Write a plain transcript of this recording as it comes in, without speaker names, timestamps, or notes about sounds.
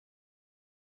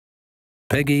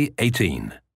Peggy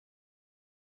 18.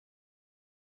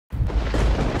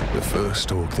 The first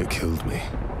orc that killed me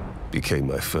became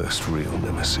my first real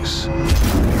nemesis. You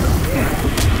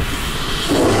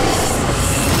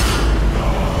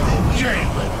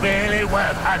were really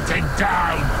worth hunting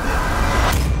down!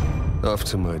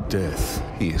 After my death,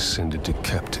 he ascended to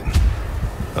captain.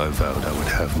 I vowed I would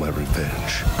have my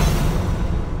revenge.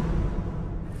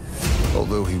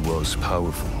 Although he was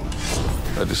powerful,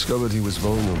 I discovered he was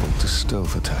vulnerable to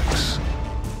stealth attacks.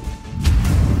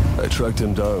 I tracked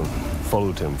him down,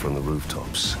 followed him from the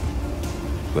rooftops.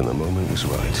 When the moment was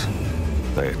right,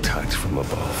 I attacked from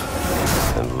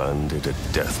above and landed a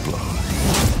death blow.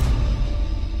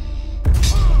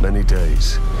 Many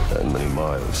days and many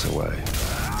miles away,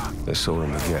 I saw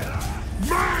him again.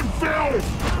 Manville!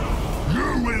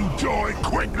 You will die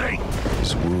quickly!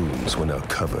 His wounds were now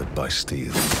covered by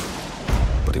steel.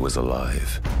 But he was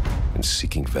alive and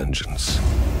seeking vengeance.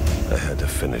 I had to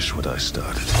finish what I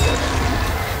started.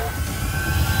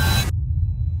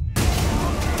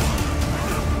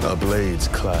 Our blades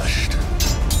clashed,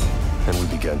 and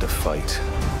we began to fight,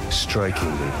 striking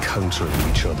and countering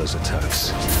each other's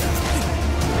attacks.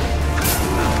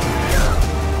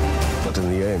 But in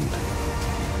the end,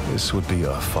 this would be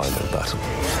our final battle.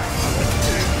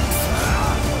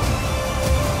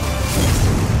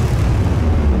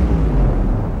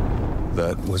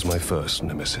 That was my first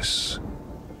nemesis.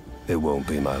 It won't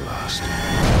be my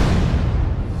last.